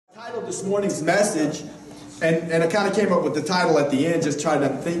this morning's message, and I kind of came up with the title at the end, just trying to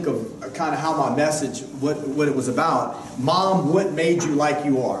think of kind of how my message, what it was about. Mom, what made you like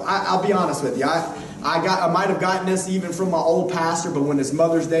you are? I'll be honest with you. I might have gotten this even from my old pastor, but when it's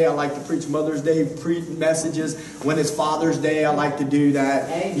Mother's Day, I like to preach Mother's Day messages. When it's Father's Day, I like to do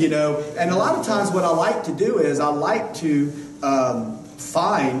that, you know. And a lot of times what I like to do is I like to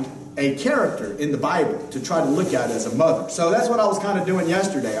find a character in the Bible to try to look at as a mother. So that's what I was kind of doing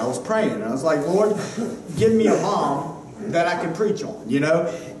yesterday. I was praying, and I was like, Lord, give me a mom that I can preach on, you know.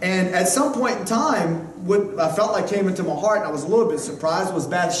 And at some point in time, what I felt like came into my heart, and I was a little bit surprised, was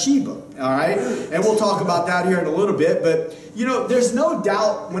Bathsheba, all right? And we'll talk about that here in a little bit. But, you know, there's no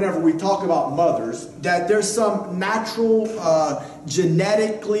doubt whenever we talk about mothers that there's some natural,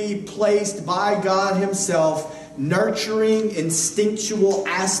 genetically placed by God himself, nurturing, instinctual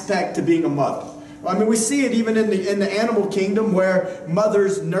aspect to being a mother. I mean, we see it even in the animal kingdom where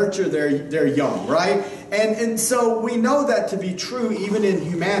mothers nurture their young, right? And so we know that to be true even in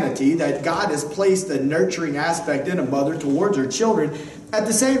humanity, that God has placed a nurturing aspect in a mother towards her children. At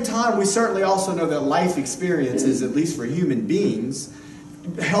the same time, we certainly also know that life experiences, at least for human beings,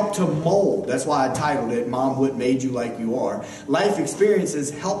 help to mold. That's why I titled it, Mom, What Made You Like You Are. Life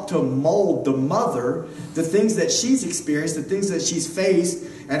experiences help to mold the mother, the things that she's experienced, the things that she's faced,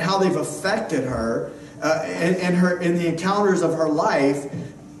 and how they've affected her, and in the encounters of her life,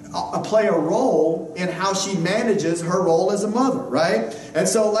 play a role in how she manages her role as a mother, right? And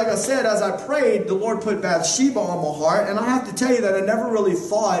so, like I said, as I prayed, the Lord put Bathsheba on my heart, and I have to tell you that I never really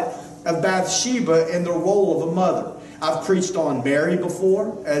thought of Bathsheba in the role of a mother. I've preached on Mary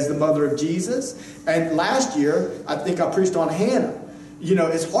before as the mother of Jesus. And last year, I think I preached on Hannah. You know,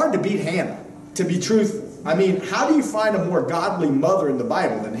 it's hard to beat Hannah, to be truthful. I mean, how do you find a more godly mother in the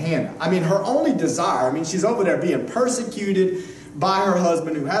Bible than Hannah? I mean, her only desire, I mean, she's over there being persecuted by her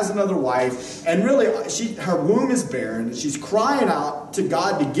husband who has another wife. And really, her womb is barren. And she's crying out to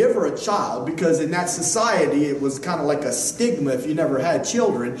God to give her a child because in that society, it was kind of like a stigma if you never had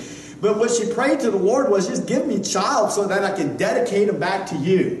children. But what she prayed to the Lord was, just give me a child so that I can dedicate him back to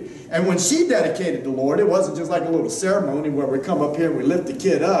you. And when she dedicated the Lord, it wasn't just like a little ceremony where we come up here and we lift the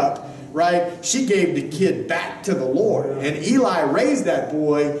kid up, right? She gave the kid back to the Lord. And Eli raised that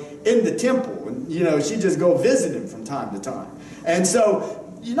boy in the temple. And, you know, she just go visit him from time to time. And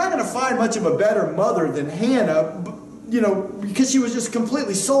so you're not going to find much of a better mother than Hannah, you know, because she was just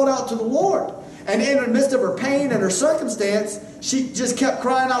completely sold out to the Lord. And in the midst of her pain and her circumstance, she just kept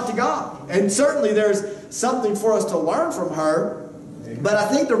crying out to God. And certainly there's something for us to learn from her. But I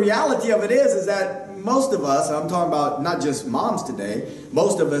think the reality of it is that most of us, and I'm talking about not just moms today,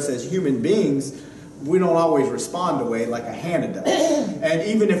 most of us as human beings, we don't always respond the way like a Hannah does. And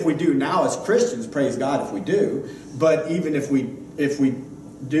even if we do now as Christians, praise God if we do, but even if we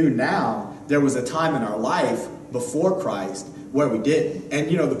do now, there was a time in our life before Christ where we didn't. And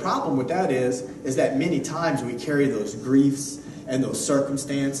you know, the problem with that is that many times we carry those griefs and those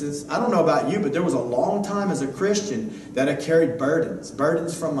circumstances. I don't know about you, but there was a long time as a Christian that I carried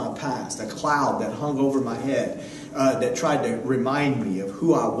burdens from my past, a cloud that hung over my head, that tried to remind me of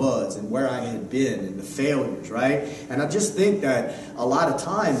who I was and where I had been and the failures, right? And I just think that a lot of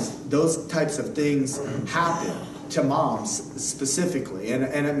times those types of things happen to moms specifically.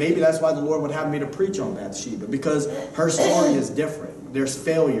 And maybe that's why the Lord would have me to preach on Bathsheba, because her story is different. There's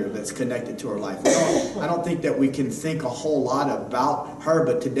failure that's connected to her life. I don't think that we can think a whole lot about her,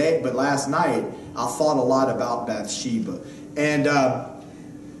 but last night I thought a lot about Bathsheba. And,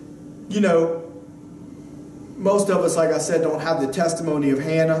 you know, most of us, like I said, don't have the testimony of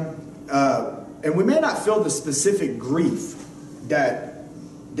Hannah. And we may not feel the specific grief that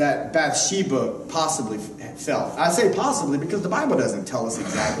Bathsheba possibly felt. I say possibly because the Bible doesn't tell us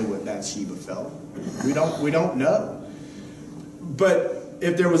exactly what Bathsheba felt. We don't know. But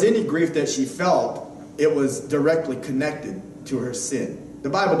if there was any grief that she felt, it was directly connected to her sin. The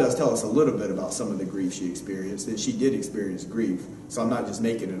Bible does tell us a little bit about some of the grief she experienced, and she did experience grief. So I'm not just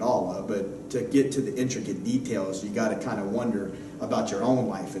making it all up, but to get to the intricate details, you got to kind of wonder about your own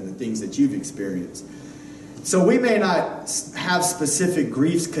life and the things that you've experienced. So we may not have specific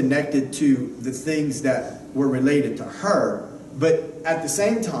griefs connected to the things that were related to her, but at the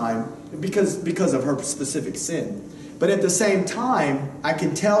same time, because of her specific sin. But at the same time, I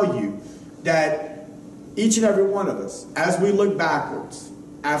can tell you that each and every one of us, as we look backwards,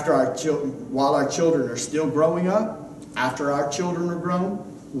 while our children are still growing up, after our children are grown,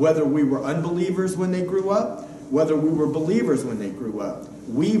 whether we were unbelievers when they grew up, whether we were believers when they grew up,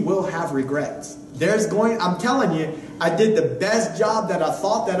 we will have regrets. I'm telling you, I did the best job that I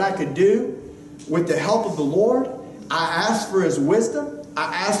thought that I could do with the help of the Lord. I asked for his wisdom.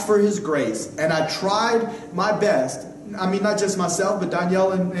 I asked for his grace, and I tried my best. I mean, not just myself, but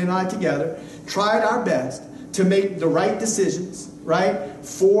Danielle and I together tried our best to make the right decisions, right,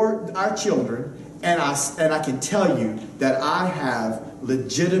 for our children. And I can tell you that I have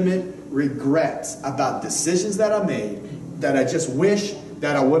legitimate regrets about decisions that I made that I just wish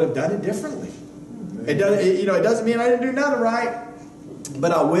that I would have done it differently. It doesn't mean I didn't do nothing right,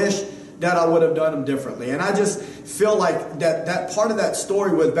 but I wish that I would have done them differently. And I just feel like that part of that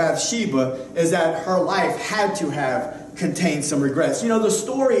story with Bathsheba is that her life had to have contained some regrets. You know, the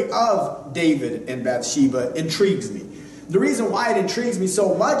story of David and Bathsheba intrigues me. The reason why it intrigues me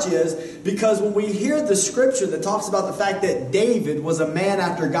so much is because when we hear the scripture that talks about the fact that David was a man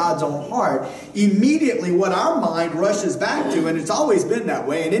after God's own heart, immediately what our mind rushes back to, and it's always been that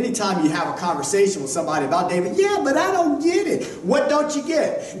way, and anytime you have a conversation with somebody about David, yeah, but I don't get it. What don't you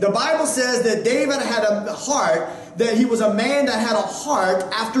get? The Bible says that David had a heart, that he was a man that had a heart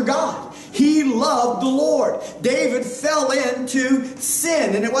after God. He loved the Lord. David fell into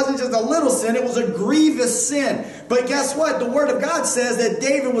sin. And it wasn't just a little sin. It was a grievous sin. But guess what? The Word of God says that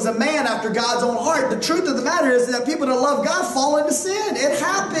David was a man after God's own heart. The truth of the matter is that people that love God fall into sin. It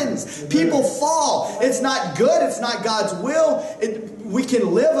happens. People fall. It's not good. It's not God's will. We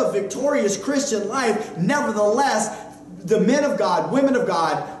can live a victorious Christian life. Nevertheless, the men of God, women of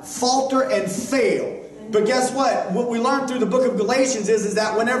God, falter and fail. But guess what? What we learned through the book of Galatians is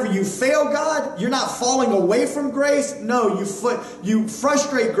that whenever you fail God, you're not falling away from grace. No, you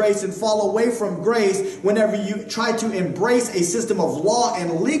frustrate grace and fall away from grace whenever you try to embrace a system of law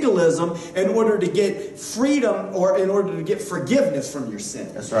and legalism in order to get freedom or in order to get forgiveness from your sin.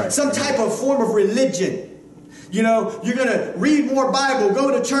 That's right. Some type of form of religion. You know, you're going to read more Bible,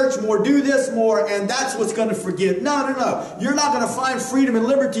 go to church more, do this more, and that's what's going to forgive. No. You're not going to find freedom and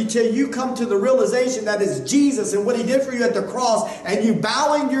liberty till you come to the realization that it's Jesus and what He did for you at the cross, and you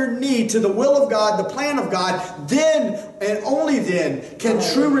bowing your knee to the will of God, the plan of God. Then and only then can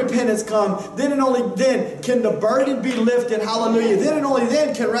true repentance come. Then and only then can the burden be lifted. Hallelujah. Then and only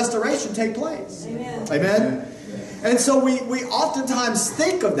then can restoration take place. Amen. Amen. And so we oftentimes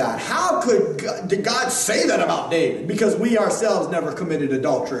think of that. How did God say that about David? Because we ourselves never committed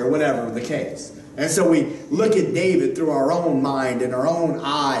adultery or whatever the case. And so we look at David through our own mind and our own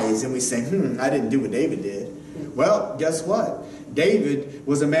eyes and we say, I didn't do what David did. Well, guess what? David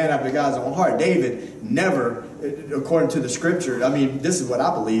was a man after God's own heart. David never, according to the scripture, I mean, this is what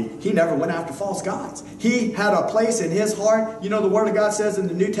I believe, he never went after false gods. He had a place in his heart. You know, the Word of God says in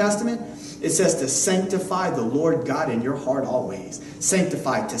the New Testament, it says to sanctify the Lord God in your heart always.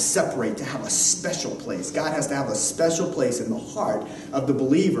 Sanctify, to separate, to have a special place. God has to have a special place in the heart of the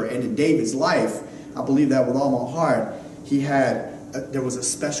believer. And in David's life, I believe that with all my heart, there was a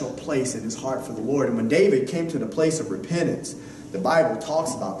special place in his heart for the Lord. And when David came to the place of repentance, the Bible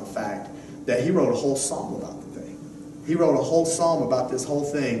talks about the fact that he wrote a whole psalm about the thing. He wrote a whole psalm about this whole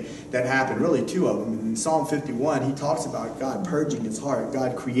thing that happened, really two of them. In Psalm 51, he talks about God purging his heart,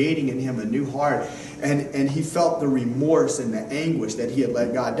 God creating in him a new heart, and he felt the remorse and the anguish that he had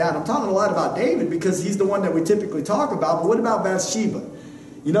let God down. I'm talking a lot about David because he's the one that we typically talk about, but what about Bathsheba?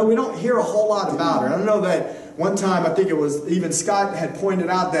 You know, we don't hear a whole lot about her. I don't know that one time, I think it was even Scott had pointed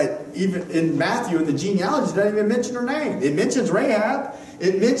out that even in Matthew, in the genealogy, it doesn't even mention her name. It mentions Rahab,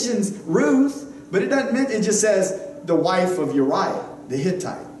 it mentions Ruth, but it doesn't mention, it just says the wife of Uriah, the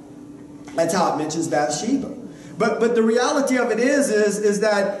Hittite. That's how it mentions Bathsheba. But the reality of it is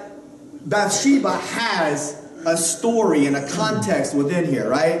that Bathsheba has a story and a context within here,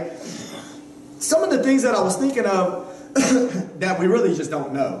 right? Some of the things that I was thinking of that we really just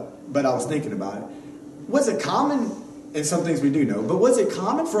don't know, but I was thinking about it. Was it common, and some things we do know, but was it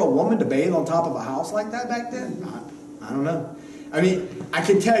common for a woman to bathe on top of a house like that back then? I don't know. I mean, I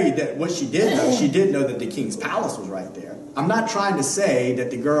can tell you that what she did know that the king's palace was right there. I'm not trying to say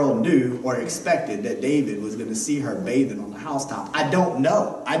that the girl knew or expected that David was going to see her bathing on the housetop. I don't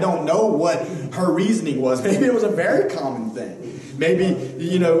know. I don't know what her reasoning was. Maybe it was a very common thing. Maybe,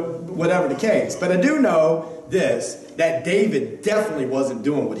 you know, whatever the case. But I do know this, that David definitely wasn't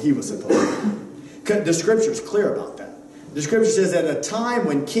doing what he was supposed to do. The scripture is clear about that. The scripture says at a time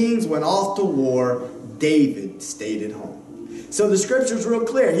when kings went off to war, David stayed at home. So the scripture is real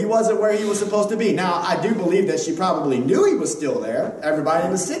clear. He wasn't where he was supposed to be. Now, I do believe that she probably knew he was still there. Everybody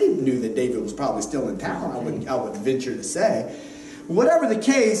in the city knew that David was probably still in town, I would venture to say. Whatever the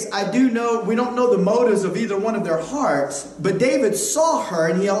case, I do know, we don't know the motives of either one of their hearts, but David saw her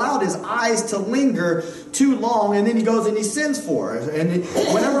and he allowed his eyes to linger too long, and then he goes and he sins for her. And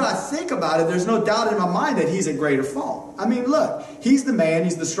whenever I think about it, there's no doubt in my mind that he's at greater fault. I mean, look, he's the man,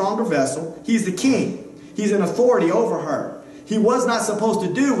 he's the stronger vessel, he's the king, he's an authority over her. he was not supposed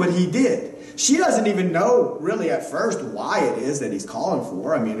to do what he did. She doesn't even know really at first why it is that he's calling for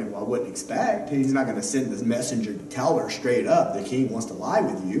her. I mean, I wouldn't expect. He's not going to send this messenger to tell her straight up the king wants to lie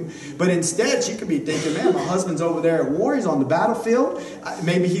with you. But instead, she could be thinking, man, my husband's over there at war. He's on the battlefield.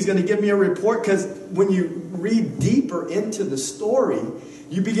 Maybe he's going to give me a report. Because when you read deeper into the story,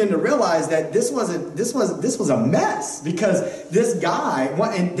 you begin to realize that this was a mess. Because this guy,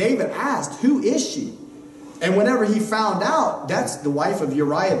 and David asked, who is she? And whenever he found out, that's the wife of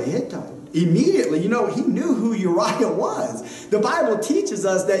Uriah the Hittite. Immediately, he knew who Uriah was. The Bible teaches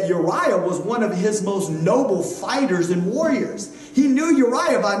us that Uriah was one of his most noble fighters and warriors. He knew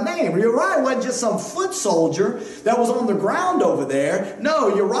Uriah by name. Uriah wasn't just some foot soldier that was on the ground over there.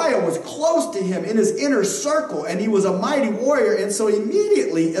 No, Uriah was close to him in his inner circle, and he was a mighty warrior. And so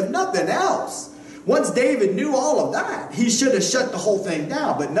immediately, if nothing else, once David knew all of that, he should have shut the whole thing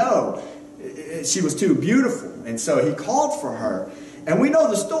down. But no, she was too beautiful. And so he called for her. And we know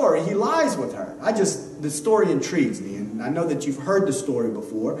the story. He lies with her. The story intrigues me. And I know that you've heard the story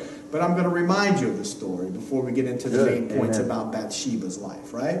before, but I'm going to remind you of the story before we get into the main points about Bathsheba's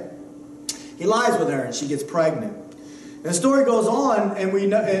life, right? He lies with her and she gets pregnant. And the story goes on, and we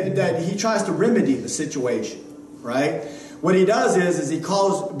know that he tries to remedy the situation, right? What he does is he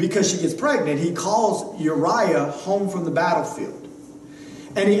calls, because she gets pregnant, he calls Uriah home from the battlefield.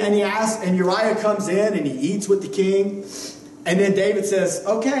 And he asks, and Uriah comes in and he eats with the king. And then David says,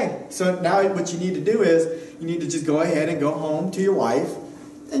 okay, so now what you need to do is you need to just go ahead and go home to your wife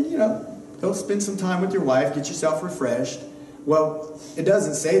and, go spend some time with your wife, get yourself refreshed. Well, it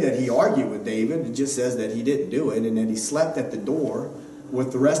doesn't say that he argued with David. It just says that he didn't do it and that he slept at the door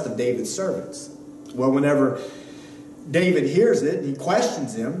with the rest of David's servants. Well, whenever David hears it, he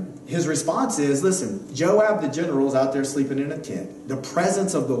questions him. His response is, listen, Joab the general is out there sleeping in a tent. The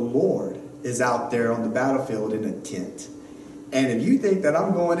presence of the Lord is out there on the battlefield in a tent. And if you think that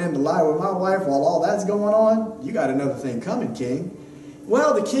I'm going in to lie with my wife while all that's going on, you got another thing coming, king.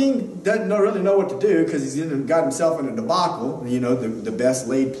 Well, the king doesn't really know what to do because he's got himself in a debacle, the best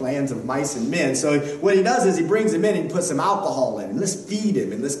laid plans of mice and men. So what he does is he brings him in and puts some alcohol in him. Let's feed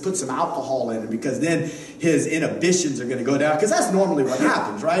him and let's put some alcohol in him because then his inhibitions are going to go down. Because that's normally what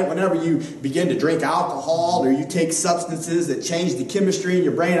happens, right? Whenever you begin to drink alcohol or you take substances that change the chemistry in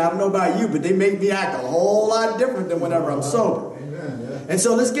your brain, I don't know about you, but they make me act a whole lot different than whenever I'm sober. And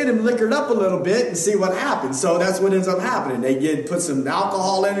so let's get him liquored up a little bit and see what happens. So that's what ends up happening. They put some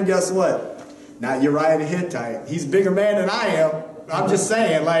alcohol in him. Guess what? Now Uriah the Hittite. He's a bigger man than I am. I'm just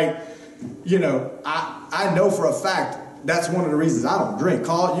saying, I know for a fact that's one of the reasons I don't drink.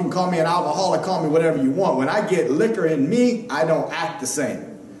 You can call me an alcoholic, call me whatever you want. When I get liquor in me, I don't act the same.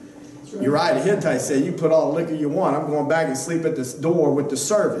 Right. Uriah the Hittite said, you put all the liquor you want. I'm going back and sleep at this door with the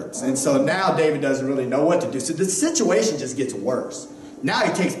servants. And so now David doesn't really know what to do. So the situation just gets worse. Now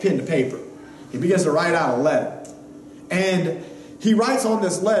he takes pen to paper. He begins to write out a letter. And he writes on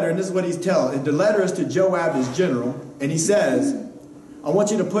this letter, and this is what he's telling. The letter is to Joab, his general. And he says, I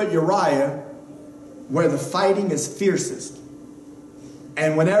want you to put Uriah where the fighting is fiercest.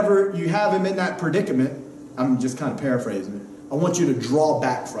 And whenever you have him in that predicament, I'm just kind of paraphrasing it, I want you to draw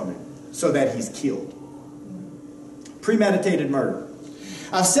back from him so that he's killed. Premeditated murder.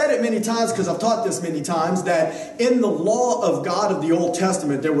 I've said it many times because I've taught this many times that in the law of God of the Old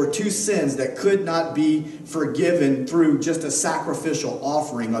Testament, there were two sins that could not be forgiven through just a sacrificial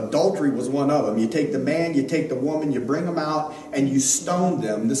offering. Adultery was one of them. You take the man, you take the woman, you bring them out, and you stone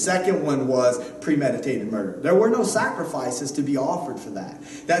them. The second one was premeditated murder. There were no sacrifices to be offered for that.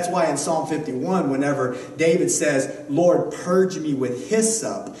 That's why in Psalm 51, whenever David says, Lord, purge me with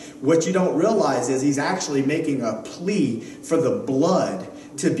hyssop, what you don't realize is he's actually making a plea for the blood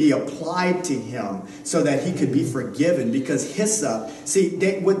to be applied to him so that he could be forgiven. Because hyssop, see,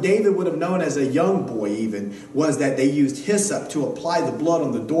 what David would have known as a young boy even was that they used hyssop to apply the blood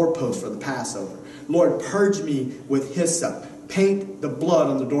on the doorpost for the Passover. Lord, purge me with hyssop. Paint the blood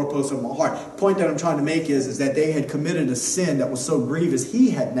on the doorpost of my heart. The point that I'm trying to make is that they had committed a sin that was so grievous. He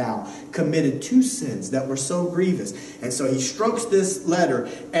had now committed two sins that were so grievous. And so he strokes this letter.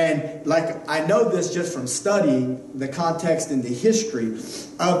 And I know this just from studying the context and the history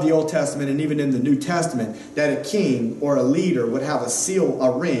of the Old Testament and even in the New Testament, that a king or a leader would have a seal,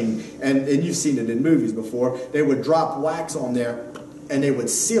 a ring. And you've seen it in movies before. They would drop wax on there and they would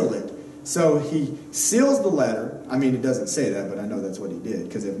seal it. So he seals the letter. I mean, it doesn't say that, but I know that's what he did.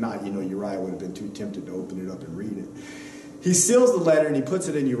 Because if not, Uriah would have been too tempted to open it up and read it. He seals the letter and he puts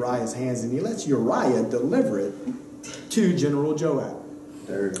it in Uriah's hands. And he lets Uriah deliver it to General Joab.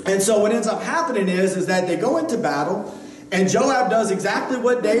 And so what ends up happening is that they go into battle. And Joab does exactly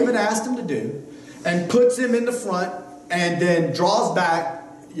what David asked him to do. And puts him in the front. and then draws back.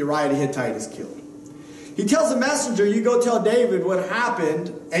 Uriah the Hittite is killed. He tells the messenger, you go tell David what happened.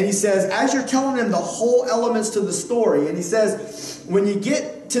 And he says, as you're telling him the whole elements to the story, and he says, when you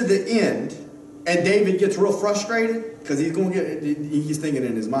get to the end, and David gets real frustrated, because he's thinking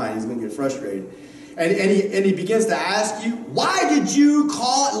in his mind, he's going to get frustrated. And he begins to ask you, why did you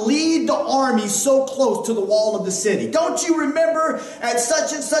lead the army so close to the wall of the city? Don't you remember at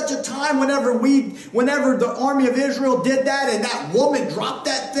such and such a time whenever the army of Israel did that, and that woman dropped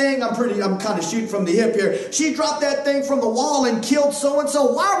that thing? I'm kind of shooting from the hip here. She dropped that thing from the wall and killed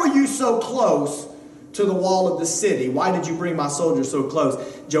so-and-so. Why were you so close to the wall of the city? Why did you bring my soldiers so close?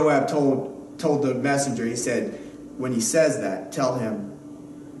 Joab told the messenger, he said, when he says that, tell him,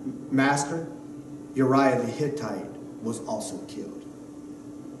 Master, Uriah the Hittite was also killed.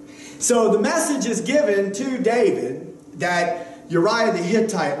 So the message is given to David that Uriah the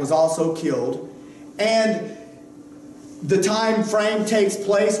Hittite was also killed. And the time frame takes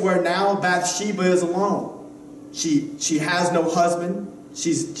place where now Bathsheba is alone. She has no husband.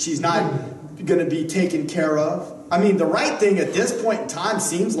 She's not going to be taken care of. I mean, the right thing at this point in time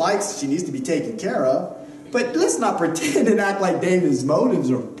seems like she needs to be taken care of. But let's not pretend and act like David's motives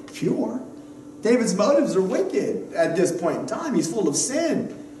are pure. David's motives are wicked at this point in time. He's full of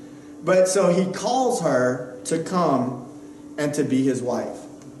sin. But so he calls her to come and to be his wife.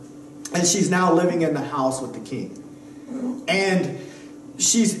 And she's now living in the house with the king. And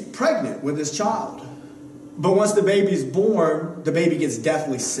she's pregnant with this child. But once the baby's born, the baby gets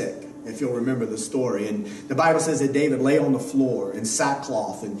deathly sick, if you'll remember the story. And the Bible says that David lay on the floor in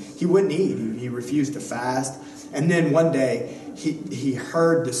sackcloth, and he wouldn't eat. He refused to fast. And then one day, he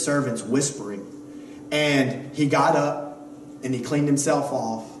heard the servants whispering. And he got up, and he cleaned himself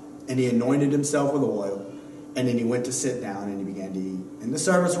off, and he anointed himself with oil. And then he went to sit down, and he began to eat. And the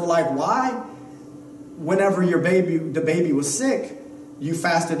servants were like, why? Whenever the baby was sick, you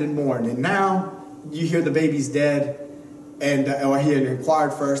fasted and mourned. And now you hear the baby's dead. Or he had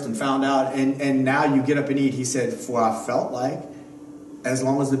inquired first and found out, and now you get up and eat. He said, for I felt like, as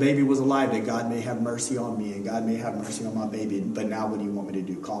long as the baby was alive, that God may have mercy on me, and God may have mercy on my baby. But now what do you want me to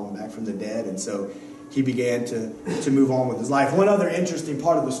do? Call him back from the dead? And so he began to move on with his life. One other interesting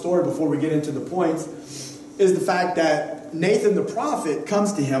part of the story before we get into the points is the fact that Nathan the prophet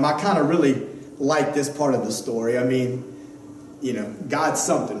comes to him. I kind of really like this part of the story. I mean, you know, God's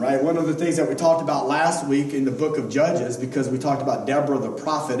something, right? One of the things that we talked about last week in the book of Judges, because we talked about Deborah the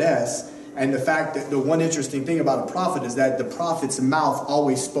prophetess, and the fact that the one interesting thing about a prophet is that the prophet's mouth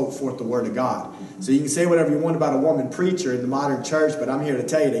always spoke forth the word of God. So you can say whatever you want about a woman preacher in the modern church, but I'm here to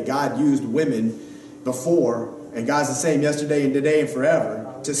tell you that God used women before, and God's the same yesterday and today and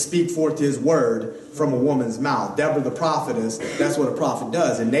forever, to speak forth his word from a woman's mouth. Deborah the prophetess, that's what a prophet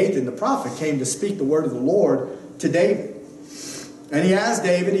does. And Nathan the prophet came to speak the word of the Lord to David. And he asks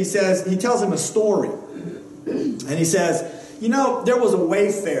David, he tells him a story. And he says, you know, there was a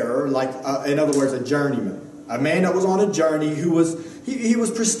wayfarer, in other words, a journeyman. A man that was on a journey who was, he was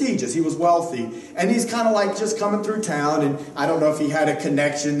prestigious, he was wealthy. And he's kind of like just coming through town. And I don't know if he had a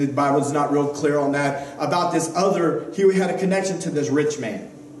connection, the Bible's not real clear on that, about he had a connection to this rich man.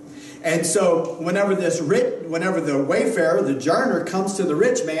 And so whenever the wayfarer, the journeyer, comes to the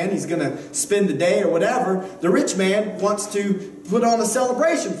rich man, he's going to spend the day or whatever, the rich man wants to put on a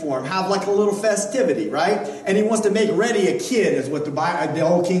celebration for him, have like a little festivity, right? And he wants to make ready a kid, is what the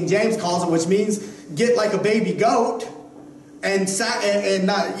old King James calls it, which means get like a baby goat and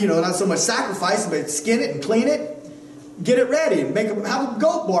not so much sacrifice, but skin it and clean it, get it ready, and have a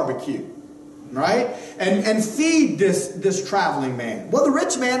goat barbecue. Right? And feed this traveling man. Well, the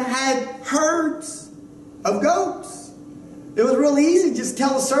rich man had herds of goats. It was really easy. Just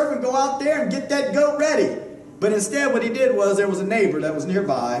tell a servant, go out there and get that goat ready. But instead what he did was, there was a neighbor that was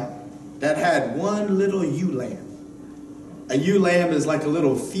nearby that had one little ewe lamb. A ewe lamb is like a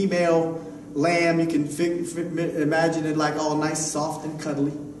little female lamb. You can imagine it like all nice, soft, and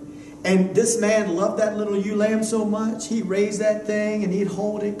cuddly. And this man loved that little ewe lamb so much, he raised that thing and he'd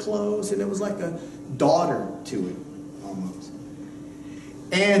hold it close, and it was like a daughter to him, almost.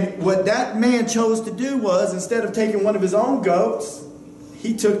 And what that man chose to do was, instead of taking one of his own goats,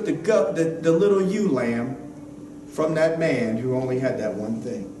 he took the little ewe lamb from that man who only had that one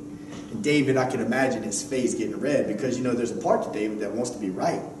thing. And David, I can imagine his face getting red, because, you know, there's a part to David that wants to be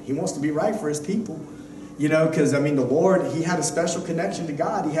right. He wants to be right for his people. You know, because, I mean, the Lord, he had a special connection to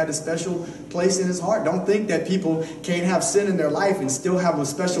God. He had a special place in his heart. Don't think that people can't have sin in their life and still have a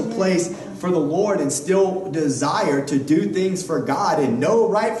special place for the Lord and still desire to do things for God and know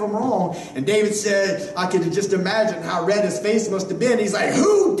right from wrong. And David said, I could just imagine how red his face must have been. He's like,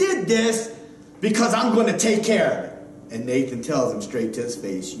 who did this? Because I'm going to take care of it. And Nathan tells him straight to his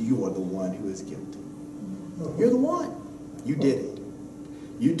face, you are the one who is guilty. You're the one. You did it.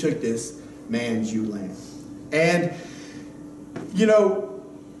 You took this man's ewe lamb. And, you know,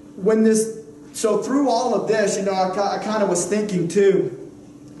 so through all of this, you know, I kind of was thinking too,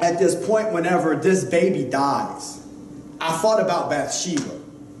 at this point, whenever this baby dies, I thought about Bathsheba.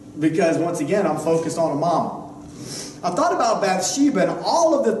 Because once again, I'm focused on a mama. I thought about Bathsheba and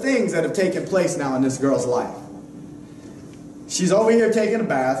all of the things that have taken place now in this girl's life. She's over here taking a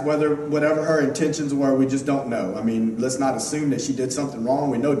bath, whatever her intentions were, we just don't know. I mean, let's not assume that she did something wrong.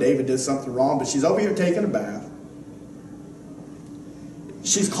 We know David did something wrong, but she's over here taking a bath.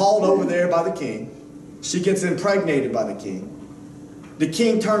 She's called over there by the king. She gets impregnated by the king. The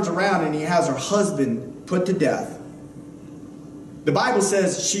king turns around and he has her husband put to death. The Bible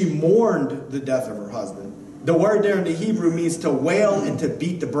says she mourned the death of her husband. The word there in the Hebrew means to wail and to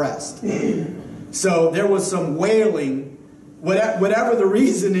beat the breast. So there was some wailing. Whatever the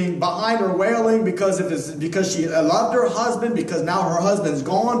reasoning behind her wailing, because she loved her husband, because now her husband's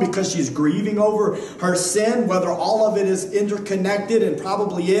gone, because she's grieving over her sin, whether all of it is interconnected, and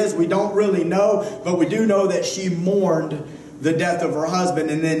probably is, we don't really know, but we do know that she mourned the death of her husband.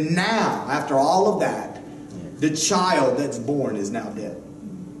 And then now, after all of that, the child that's born is now dead.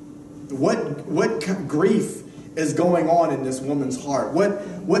 What grief is going on in this woman's heart?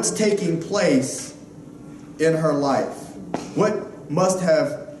 What's taking place in her life? What must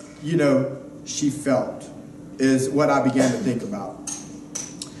have, you know, she felt is what I began to think about.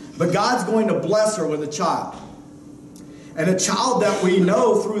 But God's going to bless her with a child. And a child that we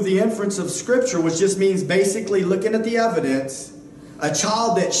know through the inference of Scripture, which just means basically looking at the evidence, a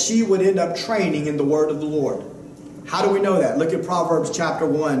child that she would end up training in the word of the Lord. How do we know that? Look at Proverbs chapter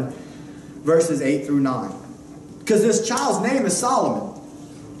 1, verses 8 through 9. Because this child's name is Solomon.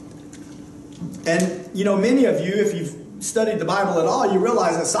 And, you know, many of you, if you've studied the Bible at all, you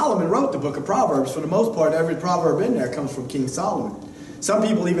realize that Solomon wrote the book of Proverbs. For the most part, every proverb in there comes from King Solomon. Some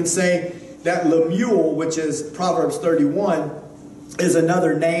people even say that Lemuel, which is Proverbs 31, is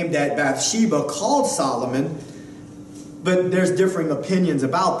another name that Bathsheba called Solomon. But there's differing opinions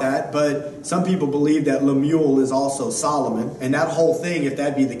about that. But some people believe that Lemuel is also Solomon. And that whole thing, if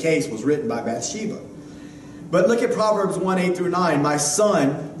that be the case, was written by Bathsheba. But look at Proverbs 1, 8 through 9. My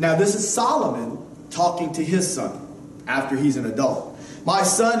son, now this is Solomon talking to his son after he's an adult. My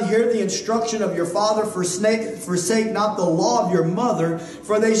son, hear the instruction of your father, forsake not the law of your mother,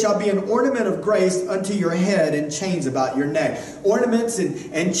 for they shall be an ornament of grace unto your head and chains about your neck. Ornaments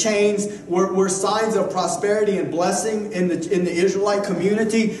and chains were signs of prosperity and blessing in the Israelite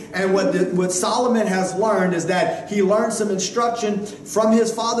community. And what Solomon has learned is that he learned some instruction from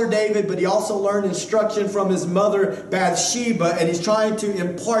his father David, but he also learned instruction from his mother Bathsheba, and he's trying to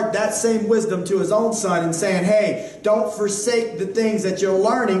impart that same wisdom to his own son and saying, hey, don't forsake the things that you're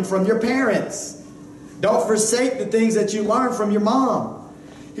learning from your parents. Don't forsake the things that you learn from your mom.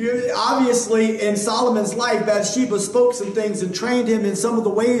 Obviously, in Solomon's life, Bathsheba spoke some things and trained him in some of the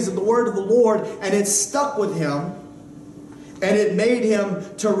ways of the word of the Lord, and it stuck with him, and it made him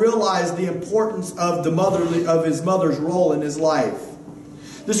to realize the importance of his mother's role in his life.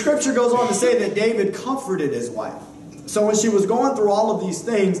 The scripture goes on to say that David comforted his wife. So when she was going through all of these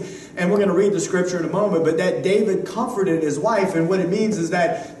things, and we're going to read the scripture in a moment, but that David comforted his wife, and what it means is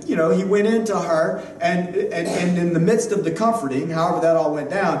that, you know, he went into her, and in the midst of the comforting, however that all went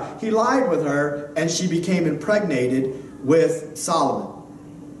down, he lied with her, and she became impregnated with Solomon.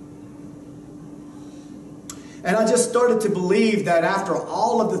 And I just started to believe that after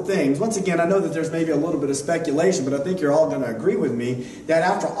all of the things, once again, I know that there's maybe a little bit of speculation, but I think you're all going to agree with me that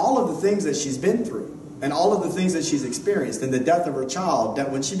after all of the things that she's been through, and all of the things that she's experienced, and the death of her child,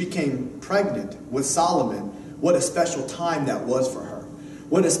 that when she became pregnant with Solomon, what a special time that was for her.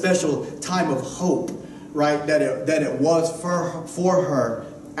 What a special time of hope, right, that it was for her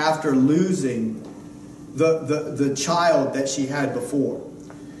after losing the child that she had before.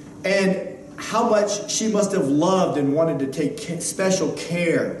 And how much she must have loved and wanted to take special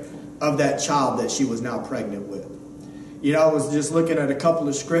care of that child that she was now pregnant with. You know, I was just looking at a couple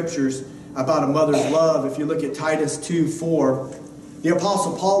of scriptures about a mother's love. If you look at Titus 2:4, the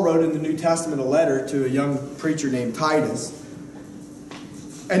Apostle Paul wrote in the New Testament a letter to a young preacher named Titus.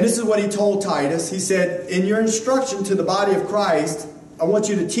 And this is what he told Titus. He said, in your instruction to the body of Christ, I want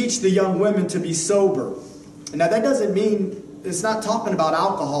you to teach the young women to be sober. Now that doesn't mean, it's not talking about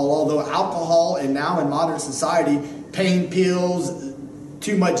alcohol, although alcohol and now in modern society, pain pills,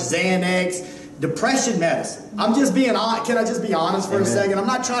 too much Xanax, depression medicine. I'm just being honest. Can I just be honest for a second? I'm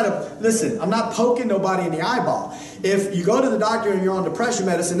not trying to, listen, I'm not poking nobody in the eyeball. If you go to the doctor and you're on depression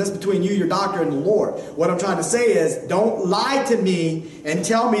medicine, that's between you, your doctor, and the Lord. What I'm trying to say is, don't lie to me and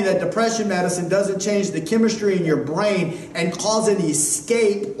tell me that depression medicine doesn't change the chemistry in your brain and cause an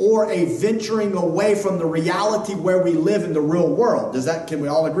escape or a venturing away from the reality where we live in the real world. Can we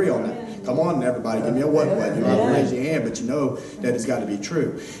all agree on that? Come on, everybody, give me a what. You don't have to raise your hand, but you know that it's got to be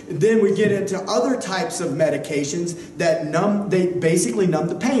true. Then we get into other types of medications that they basically numb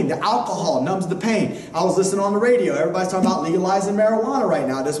the pain. The alcohol numbs the pain. I was listening on the radio. Everybody's talking about legalizing marijuana right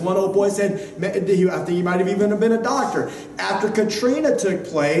now. This one old boy said, I think he might have even been a doctor. After Katrina took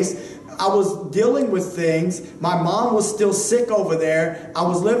place, I was dealing with things. My mom was still sick over there. I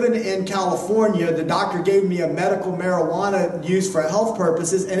was living in California. The doctor gave me a medical marijuana use for health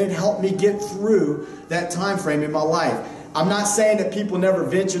purposes, and it helped me get through that time frame in my life. I'm not saying that people never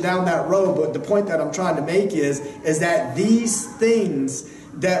venture down that road, but the point that I'm trying to make is that these things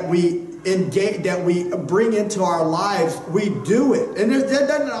that we engage, that we bring into our lives, we do it. And there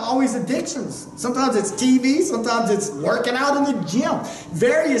doesn't always addictions. Sometimes it's TV, sometimes it's working out in the gym.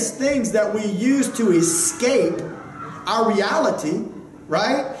 Various things that we use to escape our reality,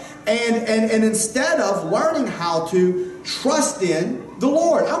 right? And instead of learning how to trust in the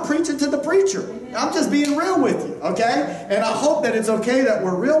Lord. I'm preaching to the preacher. I'm just being real with you, okay? And I hope that it's okay that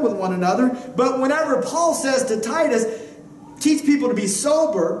we're real with one another. But whenever Paul says to Titus, teach people to be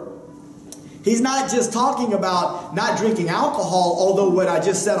sober, he's not just talking about not drinking alcohol, although what I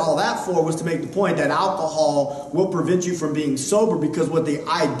just said all that for was to make the point that alcohol will prevent you from being sober, because what the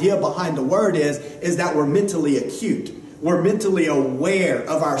idea behind the word is that we're mentally acute. We're mentally aware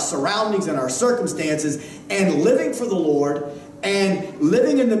of our surroundings and our circumstances, and living for the Lord and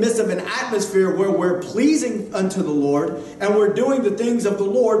living in the midst of an atmosphere where we're pleasing unto the Lord and we're doing the things of the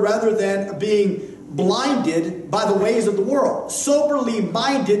Lord rather than being blinded by the ways of the world, soberly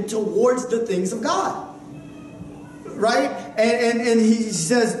minded towards the things of God. Right? And he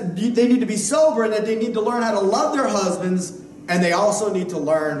says they need to be sober, and that they need to learn how to love their husbands, and they also need to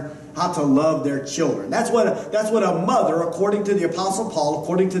learn how to love their children. That's what a mother, according to the Apostle Paul,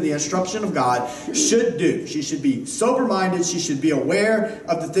 according to the instruction of God, should do. She should be sober-minded. She should be aware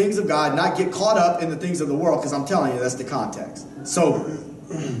of the things of God, not get caught up in the things of the world, because I'm telling you, that's the context. Sober.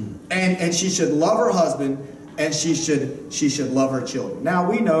 And she should love her husband, and she should love her children. Now,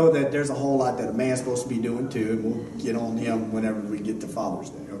 we know that there's a whole lot that a man's supposed to be doing too, and we'll get on him whenever we get to Father's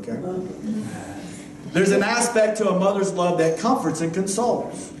Day, okay? There's an aspect to a mother's love that comforts and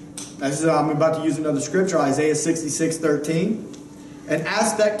consoles. I'm about to use another scripture, Isaiah 66:13. An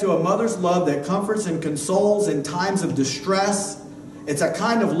aspect to a mother's love that comforts and consoles in times of distress. It's a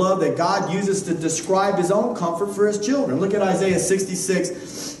kind of love that God uses to describe His own comfort for His children. Look at Isaiah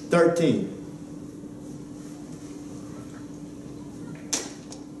 66:13.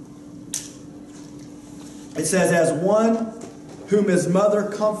 It says, as one whom his mother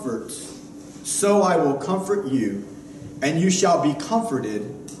comforts, so I will comfort you, and you shall be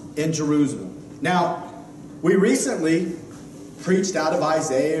comforted in Jerusalem. Now, we recently preached out of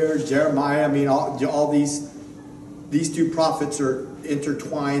Isaiah or Jeremiah. I mean, all these two prophets are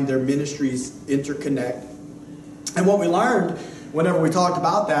intertwined. Their ministries interconnect. And what we learned whenever we talked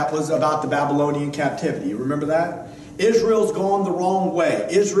about that was about the Babylonian captivity. You remember that? Israel's gone the wrong way.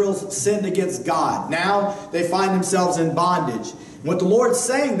 Israel's sinned against God. Now they find themselves in bondage. What the Lord's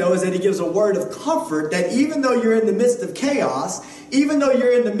saying, though, is that He gives a word of comfort that even though you're in the midst of chaos, even though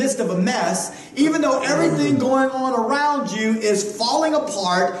you're in the midst of a mess, even though everything going on around you is falling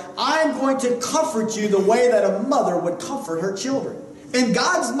apart, I'm going to comfort you the way that a mother would comfort her children. In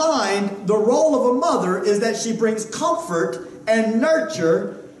God's mind, the role of a mother is that she brings comfort and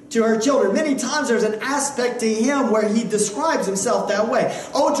nurture to her children. Many times there's an aspect to Him where He describes Himself that way.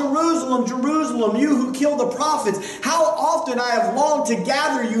 Oh, Jerusalem, Jerusalem, you who kill the prophets, how often I have longed to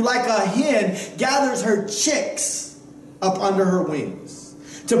gather you like a hen gathers her chicks up under her wings,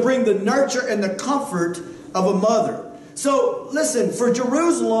 to bring the nurture and the comfort of a mother. So listen, for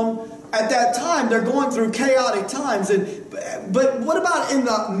Jerusalem at that time, they're going through chaotic times. But what about in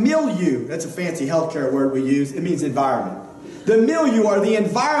the milieu? That's a fancy healthcare word we use. It means environment. The milieu, or the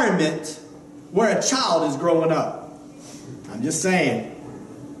environment where a child is growing up. I'm just saying.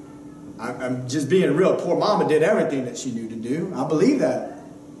 I'm just being real. Poor mama did everything that she knew to do. I believe that.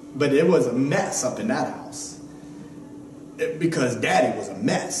 But it was a mess up in that house. Because daddy was a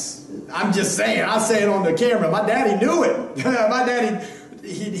mess. I'm just saying. I'll say it on the camera. My daddy knew it. My daddy,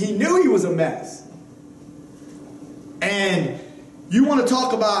 he knew he was a mess. And You want to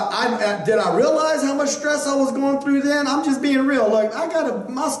talk about, did I realize how much stress I was going through then? I'm just being real. Like,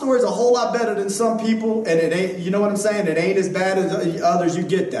 my story's a whole lot better than some people, and it ain't, you know what I'm saying? It ain't as bad as others. You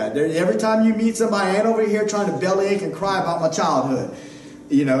get that. Every time you meet somebody, I ain't over here trying to bellyache and cry about my childhood.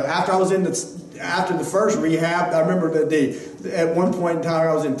 You know, after the first rehab, I remember that at one point in time,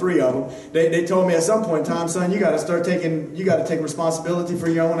 I was in 3 of them. They told me at some point in time, son, you got to take responsibility for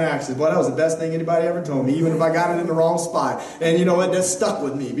your own actions. Boy, that was the best thing anybody ever told me, even if I got it in the wrong spot. And you know what? That stuck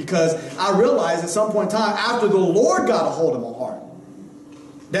with me, because I realized at some point in time, after the Lord got a hold of my heart,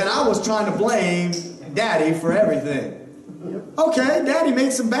 that I was trying to blame Daddy for everything. Okay, Daddy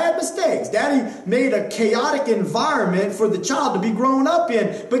made some bad mistakes. Daddy made a chaotic environment for the child to be grown up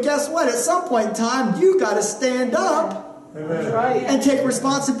in. But guess what? At some point in time, you got to stand up and take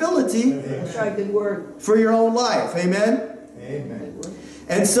responsibility for your own life. Amen? Amen.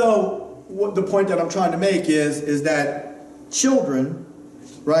 And so, the point that I'm trying to make is that children,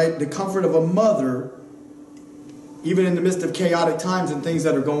 right, the comfort of a mother, even in the midst of chaotic times and things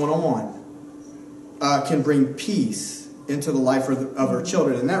that are going on, can bring peace into the life of her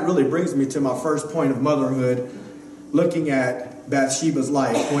children. And that really brings me to my first point of motherhood, looking at Bathsheba's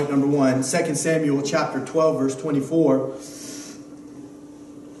life. Point number 1, 2 Samuel chapter 12, verse 24.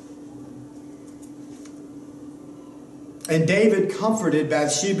 And David comforted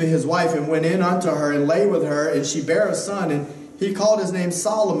Bathsheba his wife, and went in unto her, and lay with her, and she bare a son, and he called his name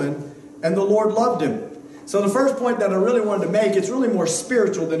Solomon, and the Lord loved him. So the first point that I really wanted to make, it's really more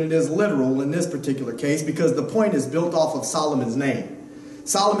spiritual than it is literal in this particular case, because the point is built off of Solomon's name.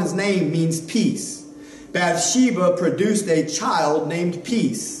 Solomon's name means peace. Bathsheba produced a child named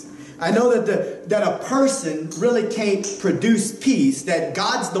Peace. I know that a person really can't produce peace, that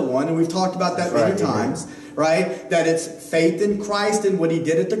God's the one, and we've talked about that many times, right? That it's faith in Christ and what he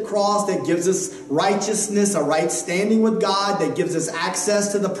did at the cross that gives us righteousness, a right standing with God, that gives us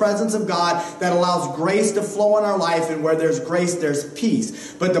access to the presence of God, that allows grace to flow in our life, and where there's grace, there's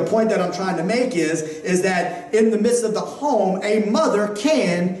peace. But the point that I'm trying to make is that in the midst of the home, a mother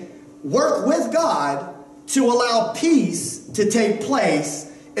can work with God to allow peace to take place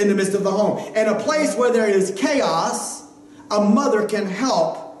in the midst of the home. In a place where there is chaos, a mother can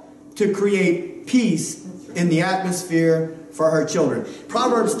help to create peace in the atmosphere for her children.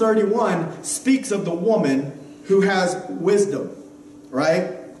 Proverbs 31 speaks of the woman who has wisdom,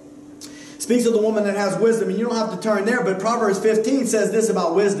 right? Speaks of the woman that has wisdom. And you don't have to turn there, but Proverbs 15 says this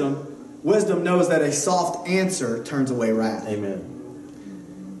about wisdom. Wisdom knows that a soft answer turns away wrath. Amen.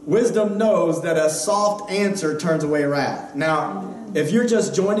 Wisdom knows that a soft answer turns away wrath. Now, if you're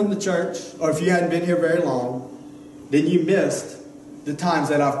just joining the church, or if you hadn't been here very long, then you missed the times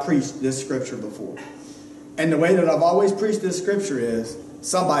that I've preached this scripture before. And the way that I've always preached this scripture is,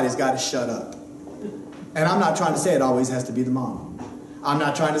 somebody's got to shut up. And I'm not trying to say it always has to be the mom. I'm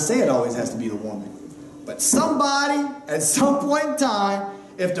not trying to say it always has to be the woman. But somebody, at some point in time,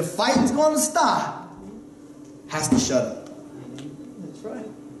 if the fighting's going to stop, has to shut up. That's right.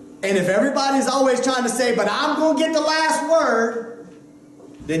 And if everybody's always trying to say, but I'm going to get the last word,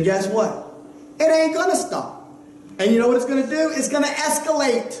 then guess what? It ain't going to stop. And you know what it's going to do? It's going to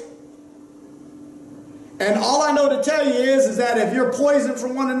escalate. And all I know to tell you is that if you're poisoned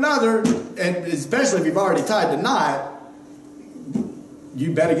from one another, and especially if you've already tied the knot,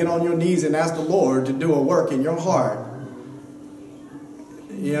 you better get on your knees and ask the Lord to do a work in your heart.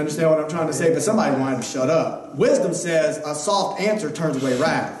 You understand what I'm trying to say? But somebody wanted to shut up. Wisdom says a soft answer turns away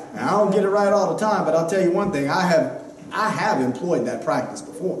wrath. Now, I don't get it right all the time, but I'll tell you one thing. I have employed that practice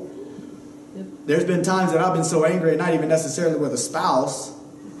before. There's been times that I've been so angry, not even necessarily with a spouse.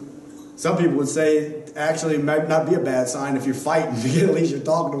 Some people would say, actually, it might not be a bad sign if you're fighting, at least you're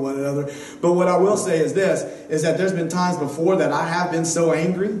talking to one another. But what I will say is this, is that there's been times before that I have been so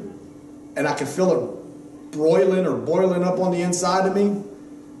angry, and I can feel it broiling or boiling up on the inside of me.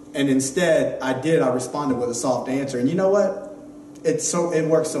 And instead, I responded with a soft answer. And you know what? It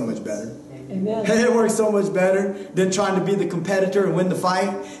works so much better. Amen. It works so much better than trying to be the competitor and win the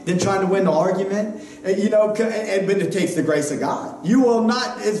fight, than trying to win the argument. And, but it takes the grace of God. You will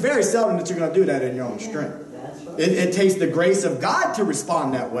not, it's very seldom that you're going to do that in your own strength. Right. It takes the grace of God to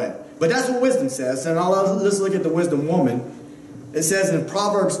respond that way. But that's what wisdom says. And let's look at the wisdom woman. It says in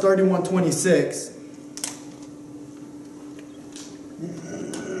Proverbs 31:26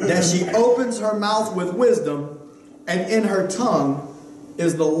 that she opens her mouth with wisdom, and in her tongue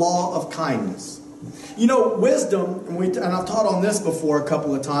is the law of kindness. You know, wisdom, and I've taught on this before a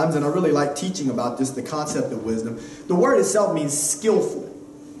couple of times, and I really like teaching about this, the concept of wisdom. The word itself means skillful.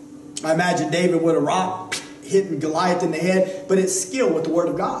 I imagine David with a rock hitting Goliath in the head, but it's skill with the word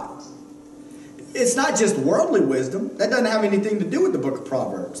of God. it's not just worldly wisdom. That doesn't have anything to do with the book of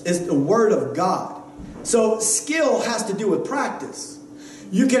Proverbs. It's the word of God. So skill has to do with practice.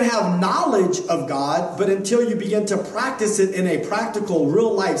 You can have knowledge of God, but until you begin to practice it in a practical,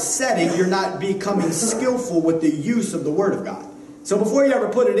 real-life setting, you're not becoming skillful with the use of the Word of God. So before you ever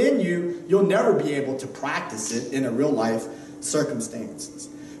put it in you, you'll never be able to practice it in a real-life circumstances.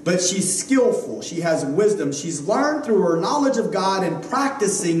 But she's skillful. She has wisdom. She's learned through her knowledge of God and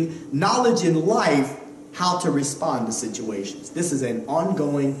practicing knowledge in life how to respond to situations. This is an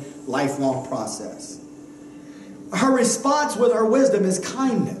ongoing, lifelong process. Her response with her wisdom is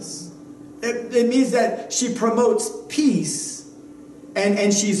kindness. It means that she promotes peace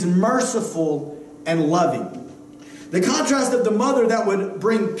and she's merciful and loving. The contrast of the mother that would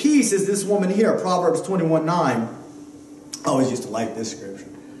bring peace is this woman here, Proverbs 21:9. I always used to like this scripture.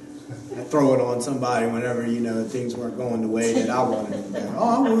 I throw it on somebody whenever, things weren't going the way that I wanted them to go.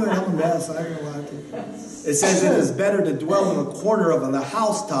 Oh, I would. I'm a mess. I don't like it. It says it is better to dwell in the corner of the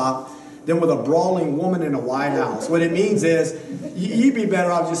housetop than with a brawling woman in a wide house. What it means is you'd be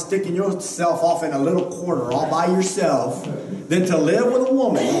better off just sticking yourself off in a little corner all by yourself than to live with a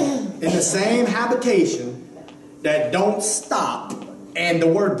woman in the same habitation that don't stop. And the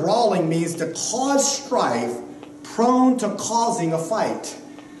word brawling means to cause strife, prone to causing a fight.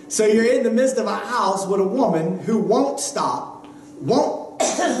 So you're in the midst of a house with a woman who won't stop, won't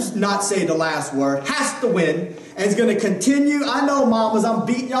not say the last word, has to win, and is going to continue. I know, mamas, I'm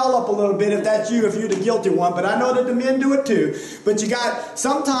beating y'all up a little bit if that's you, if you're the guilty one, but I know that the men do it too. But you got,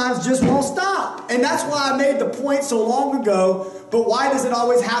 sometimes just won't stop. And that's why I made the point so long ago, but why does it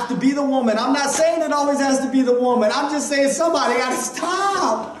always have to be the woman? I'm not saying it always has to be the woman. I'm just saying somebody got to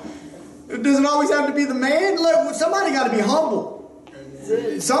stop. Does it always have to be the man? Look, somebody got to be humble.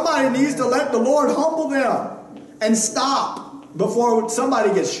 Somebody needs to let the Lord humble them and stop before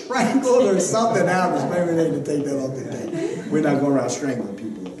somebody gets strangled or something happens. Maybe they need to take that off the day. We're not going around strangling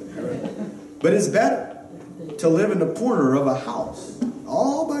people up there. But it's better to live in the corner of a house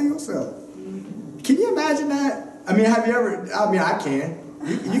all by yourself. Can you imagine that? I mean, have you ever? I mean, I can.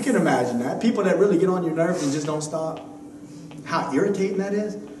 You can imagine that. People that really get on your nerves and just don't stop. How irritating that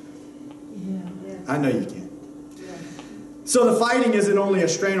is. Yeah. I know you can. So the fighting isn't only a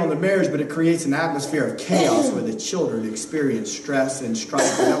strain on the marriage, but it creates an atmosphere of chaos where the children experience stress and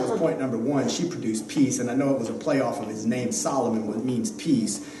strife. And that was point number one. She produced peace. And I know it was a play off of his name, Solomon, which means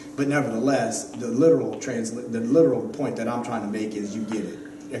peace. But nevertheless, the literal point that I'm trying to make is you get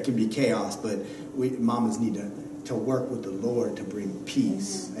it. There can be chaos, but mamas need to work with the Lord to bring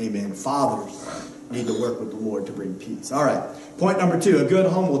peace. Amen. Fathers need to work with the Lord to bring peace. All right. Point number two, a good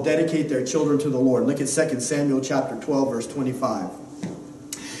home will dedicate their children to the Lord. Look at 2 Samuel chapter 12, verse 25.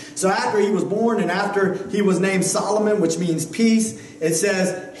 So after he was born and after he was named Solomon, which means peace, it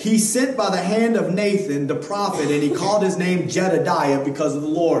says, he sent by the hand of Nathan, the prophet, and he called his name Jedediah because of the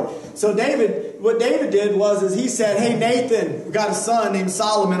Lord. So what David did was he said, hey, Nathan, we got a son named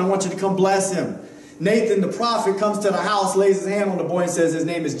Solomon. I want you to come bless him. Nathan, the prophet, comes to the house, lays his hand on the boy and says his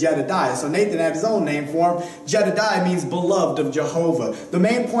name is Jedediah. So Nathan had his own name for him. Jedediah means beloved of Jehovah. The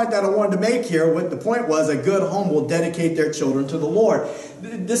main point that I wanted to make here, what the point was, a good home will dedicate their children to the Lord.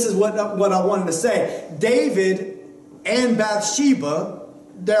 This is what I wanted to say. David and Bathsheba,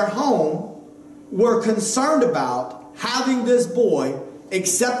 their home, were concerned about having this boy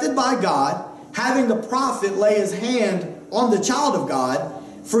accepted by God, having the prophet lay his hand on the child of God.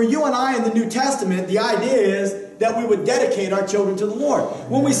 For you and I in the New Testament, the idea is that we would dedicate our children to the Lord.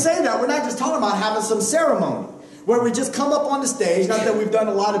 When we say that, we're not just talking about having some ceremony where we just come up on the stage. Not that we've done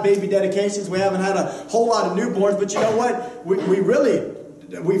a lot of baby dedications. We haven't had a whole lot of newborns. But you know what?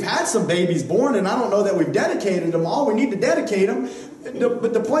 We've had some babies born, and I don't know that we've dedicated them all. We need to dedicate them.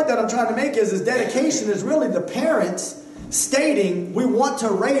 But the point that I'm trying to make is dedication is really the parents stating we want to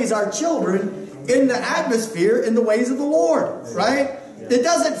raise our children in the atmosphere, in the ways of the Lord. Right? It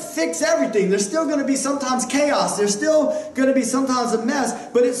doesn't fix everything. There's still going to be sometimes chaos. There's still going to be sometimes a mess.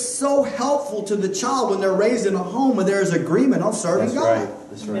 But it's so helpful to the child when they're raised in a home where there is agreement on serving God.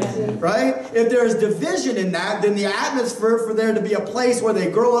 That's right. Right? If there's division in that, then the atmosphere for there to be a place where they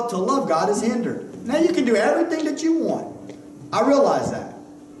grow up to love God is hindered. Now you can do everything that you want. I realize that.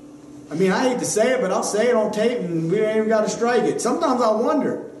 I mean, I hate to say it, but I'll say it on tape and we ain't even got to strike it. Sometimes I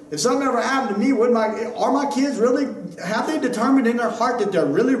wonder, if something ever happened to me, are my kids really, have they determined in their heart that they're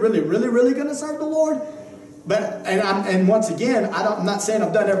really, really, really, really going to serve the Lord? And once again, I'm not saying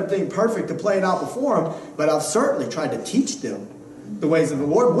I've done everything perfect to play it out before them, but I've certainly tried to teach them the ways of the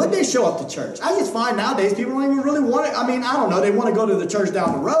Lord. Would they show up to church? I just find nowadays people don't even really want it. I mean, I don't know. They want to go to the church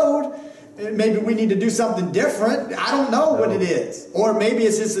down the road. Maybe we need to do something different. I don't know what it is. Or maybe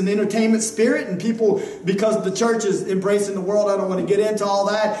it's just an entertainment spirit and people, because the church is embracing the world, I don't want to get into all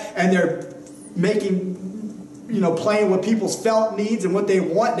that, and they're making, playing with people's felt needs and what they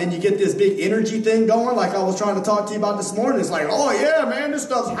want, and then you get this big energy thing going like I was trying to talk to you about this morning. It's like, oh yeah, man, this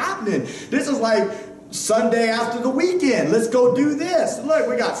stuff's happening. This is like Sunday after the weekend. Let's go do this. Look,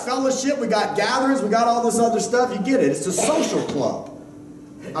 we got fellowship, we got gatherings, we got all this other stuff. You get it. It's a social club.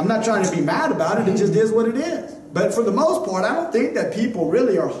 I'm not trying to be mad about it. It just is what it is. But for the most part, I don't think that people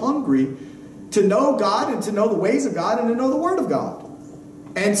really are hungry to know God and to know the ways of God and to know the Word of God.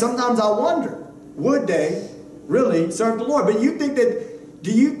 And sometimes I wonder, would they really serve the Lord? But do you think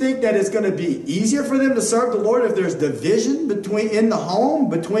that it's going to be easier for them to serve the Lord if there's division in the home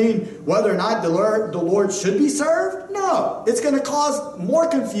between whether or not the Lord should be served? No. It's going to cause more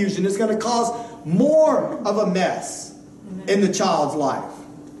confusion. It's going to cause more of a mess in the child's life.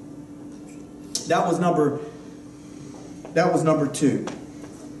 That was number 2.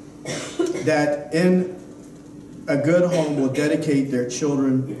 That in a good home will dedicate their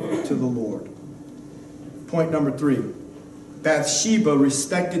children to the Lord. Point number 3. Bathsheba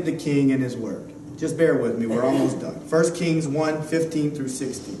respected the king and his word. Just bear with me. We're almost done. 1 Kings 1, 15 through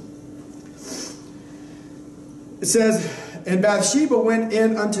 16. It says, and Bathsheba went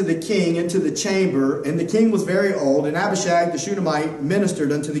in unto the king into the chamber, and the king was very old, and Abishag the Shunammite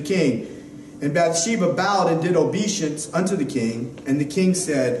ministered unto the king. And Bathsheba bowed and did obeisance unto the king. And the king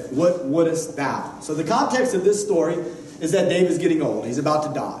said, what wouldest thou? So the context of this story is that David's getting old. He's about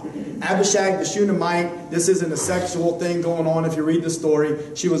to die. Abishag the Shunammite, this isn't a sexual thing going on if you read the story.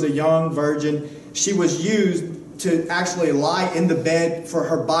 She was a young virgin. She was used to actually lie in the bed for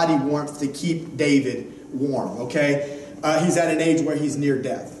her body warmth to keep David warm. Okay? He's at an age where he's near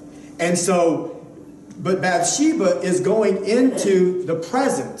death. And so, but Bathsheba is going into the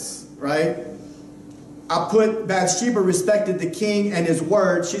presence, right? I put Bathsheba respected the king and his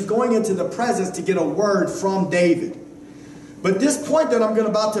word. She's going into the presence to get a word from David. But this point that I'm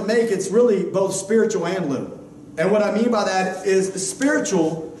about to make, it's really both spiritual and literal. And what I mean by that is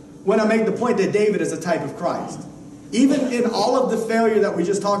spiritual when I make the point that David is a type of Christ. Even in all of the failure that we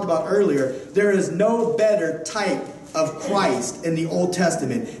just talked about earlier, there is no better type of Christ in the Old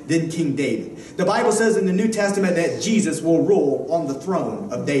Testament than King David. The Bible says in the New Testament that Jesus will rule on the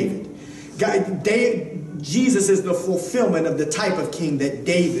throne of David. Jesus is the fulfillment of the type of king that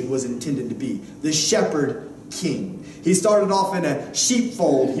David was intended to be. The shepherd king. He started off in a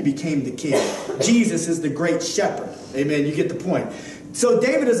sheepfold. He became the king. Jesus is the great shepherd. Amen. You get the point. So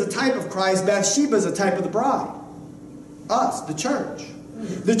David is a type of Christ. Bathsheba is a type of the bride. Us, the church.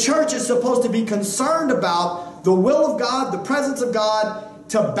 The church is supposed to be concerned about the will of God, the presence of God,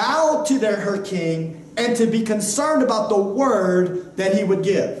 to bow to her king, and to be concerned about the word that he would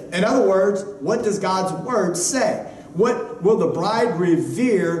give. In other words, what does God's word say? What will the bride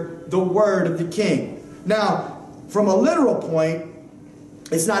revere the word of the king? Now, from a literal point,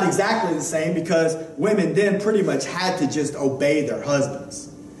 it's not exactly the same because women then pretty much had to just obey their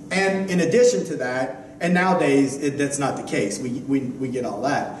husbands. And in addition to that, and nowadays that's not the case. We get all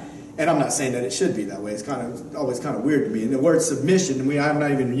that. And I'm not saying that it should be that way. It's always kind of weird to me. And the word submission, I'm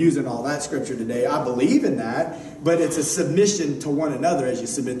not even using all that scripture today. I believe in that, but it's a submission to one another as you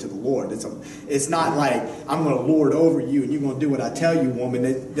submit to the Lord. It's not like I'm going to lord over you and you're going to do what I tell you,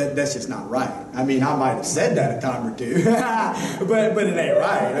 woman. That's just not right. I might have said that a time or two, but it ain't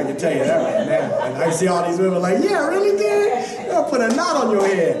right. I can tell you that right now. And I see all these women like, yeah, really good? I'll put a knot on your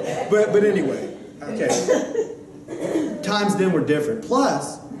head. But anyway, okay. Times then were different.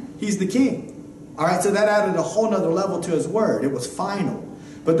 Plus, he's the king. All right, so that added a whole nother level to his word. It was final.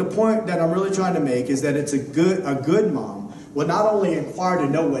 But the point that I'm really trying to make is that it's a good mom would not only inquire to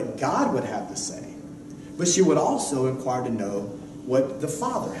know what God would have to say, but she would also inquire to know what the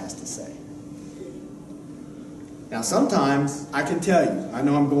Father has to say. Now, sometimes I can tell you, I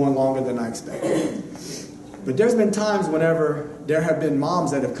know I'm going longer than I expected, but there's been times whenever there have been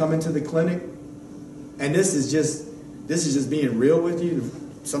moms that have come into the clinic, and this is just being real with you.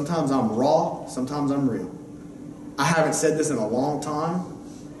 Sometimes I'm raw, sometimes I'm real. I haven't said this in a long time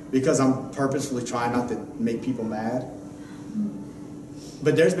because I'm purposefully trying not to make people mad.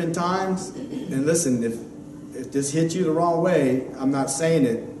 But there's been times, and listen, if this hits you the wrong way, I'm not saying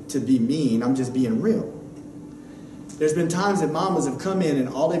it to be mean, I'm just being real. There's been times that mamas have come in and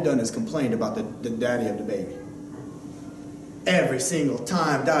all they've done is complained about the daddy of the baby. Every single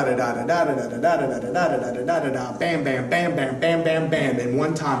time, da da da da da da da da da da da da da da da da, bam bam bam bam bam bam bam. And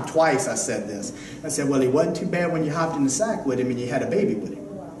one time, twice, I said this. I said, well, he wasn't too bad when you hopped in the sack with him and you had a baby with him.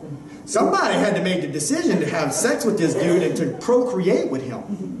 Somebody had to make the decision to have sex with this dude and to procreate with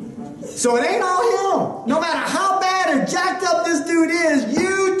him. So it ain't all him. No matter how bad or jacked up this dude is,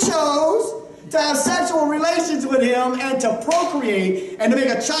 you chose to have sexual relations with him and to procreate and to make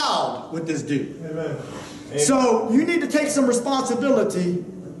a child with this dude. Amen. So you need to take some responsibility,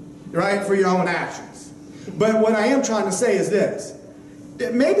 right, for your own actions. But what I am trying to say is this.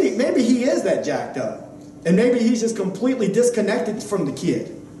 Maybe he is that jacked up. And maybe he's just completely disconnected from the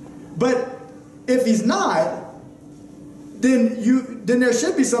kid. But if he's not, then there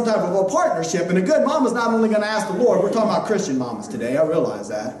should be some type of a partnership. And a good mom is not only going to ask the Lord. We're talking about Christian mamas today. I realize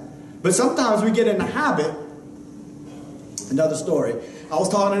that. But sometimes we get in the habit. Another story. I was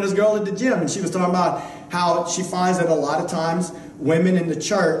talking to this girl at the gym, and she was talking about how she finds that a lot of times women in the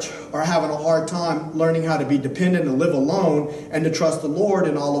church are having a hard time learning how to be dependent and live alone and to trust the Lord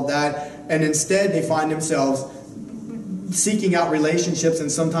and all of that. And instead they find themselves seeking out relationships,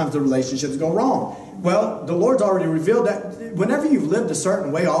 and sometimes the relationships go wrong. Well, the Lord's already revealed that whenever you've lived a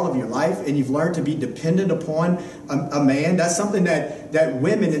certain way all of your life and you've learned to be dependent upon a man, that's something that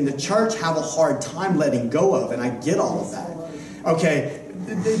women in the church have a hard time letting go of. And I get all of that. Okay,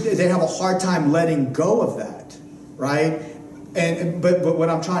 they have a hard time letting go of that, right? But what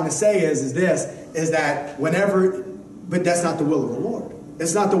I'm trying to say is that but that's not the will of the Lord.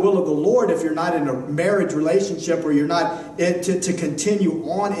 It's not the will of the Lord if you're not in a marriage relationship, or you're not to continue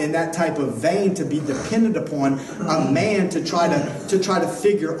on in that type of vein, to be dependent upon a man to try to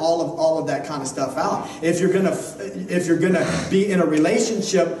figure all of that kind of stuff out. If you're gonna be in a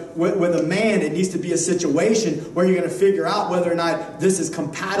relationship with a man, it needs to be a situation where you're gonna figure out whether or not this is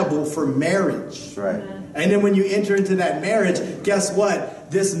compatible for marriage. Right. And then when you enter into that marriage, guess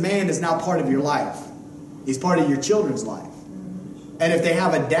what? This man is now part of your life. He's part of your children's life. And if they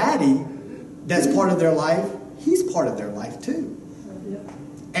have a daddy that's part of their life, he's part of their life too.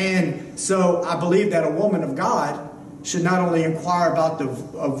 And so I believe that a woman of God should not only inquire about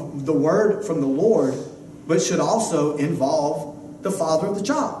the word from the Lord, but should also involve the father of the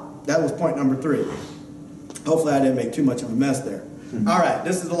child. That was point number 3. Hopefully I didn't make too much of a mess there. All right,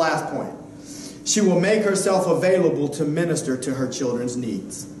 this is the last point. She will make herself available to minister to her children's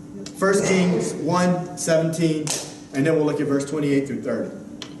needs. 1 Kings 1:17. And then we'll look at verse 28 through 30.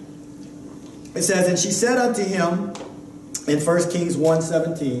 It says, and she said unto him, in 1 Kings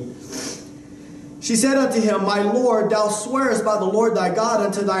 1:17, she said unto him, my Lord, thou swearest by the Lord thy God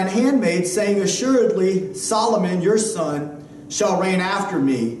unto thine handmaid, saying, assuredly Solomon your son shall reign after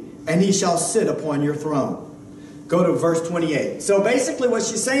me, and he shall sit upon your throne. Go to verse 28. So basically what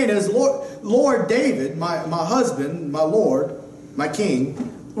she's saying is, Lord David, my husband, my Lord, my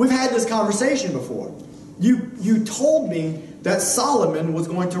king, we've had this conversation before. You told me that Solomon was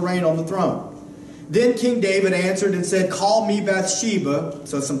going to reign on the throne. Then King David answered and said, call me Bathsheba.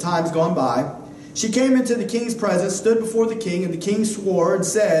 So some time's gone by. She came into the king's presence, stood before the king, and the king swore and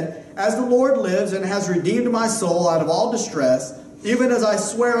said, as the Lord lives and has redeemed my soul out of all distress, even as I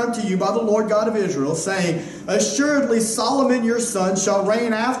swear unto you by the Lord God of Israel, saying, assuredly Solomon your son shall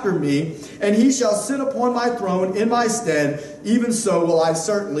reign after me, and he shall sit upon my throne in my stead, even so will I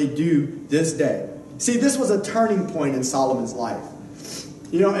certainly do this day. See, this was a turning point in Solomon's life.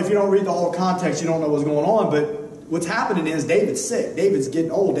 You know, if you don't read the whole context, you don't know what's going on. But what's happening is David's sick. David's getting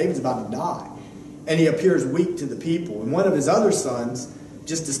old. David's about to die. And he appears weak to the people. And one of his other sons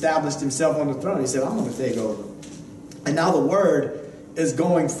just established himself on the throne. He said, I'm going to take over. And now the word is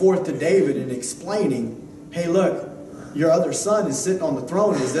going forth to David and explaining, hey, look, your other son is sitting on the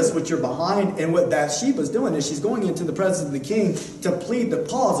throne. Is this what you're behind? And what Bathsheba's doing is she's going into the presence of the king to plead the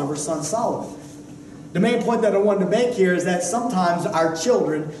cause of her son Solomon. The main point that I wanted to make here is that sometimes our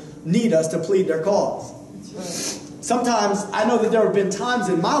children need us to plead their cause. That's right. Sometimes, I know that there have been times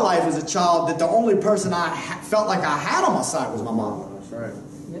in my life as a child that the only person I felt like I had on my side was my mom. That's right.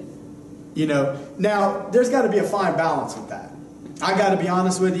 Yep. You know, now, there's got to be a fine balance with that. I got to be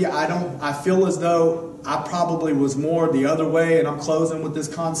honest with you, I feel as though I probably was more the other way, and I'm closing with this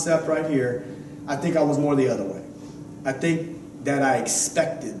concept right here. I think I was more the other way. I think that I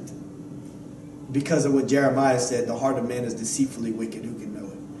expected, because of what Jeremiah said, the heart of man is deceitfully wicked, who can know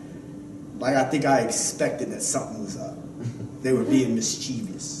it? Like, I think I expected that something was up. They were being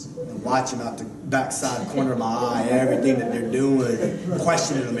mischievous. And watching out the backside corner of my eye, everything that they're doing, and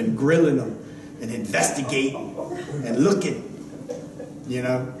questioning them and grilling them and investigating and looking, you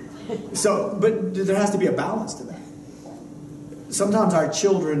know? So, but there has to be a balance to that. Sometimes our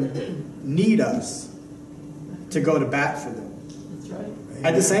children need us to go to bat for them.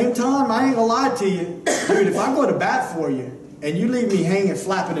 At the same time, I ain't gonna lie to you, dude, if I go to bat for you and you leave me hanging,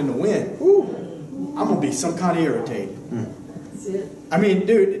 flapping in the wind, I'm gonna be some kind of irritated. That's it. I mean,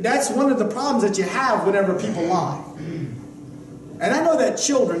 dude, that's one of the problems that you have whenever people lie. And I know that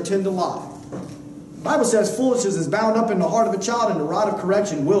children tend to lie. The Bible says foolishness is bound up in the heart of a child, and the rod of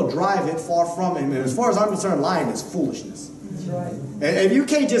correction will drive it far from him. And as far as I'm concerned, lying is foolishness. That's right. And if you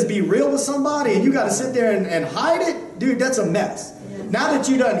can't just be real with somebody and you got to sit there and hide it, dude, that's a mess. Now that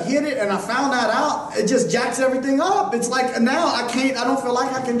you done hid it and I found that out, it just jacks everything up. It's like now I don't feel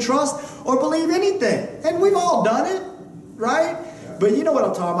like I can trust or believe anything. And we've all done it, right? But you know what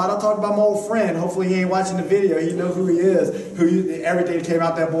I'm talking about. I'm talking about my old friend. Hopefully he ain't watching the video. He knows who he is. Everything that came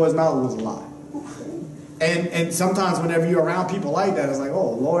out that boy's mouth was a lie. And sometimes whenever you're around people like that, it's like,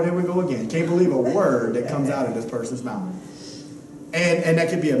 oh, Lord, here we go again. Can't believe a word that comes out of this person's mouth. And that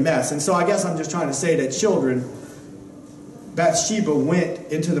could be a mess. And so I guess I'm just trying to say that children, Bathsheba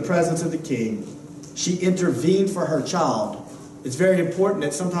went into the presence of the king. She intervened for her child. It's very important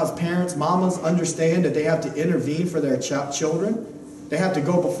that sometimes parents, mamas, understand that they have to intervene for their children. They have to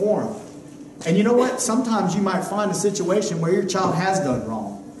go before them. And you know what? Sometimes you might find a situation where your child has done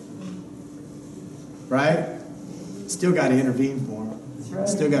wrong. Right? Still got to intervene for them. Right.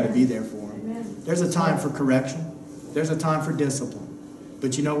 Still got to be there for them. Amen. There's a time for correction. There's a time for discipline.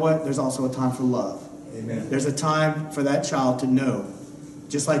 But you know what? There's also a time for love. Amen. There's a time for that child to know,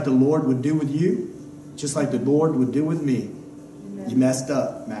 just like the Lord would do with you, just like the Lord would do with me. Amen. You messed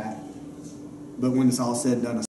up, Matt. But when it's all said and done,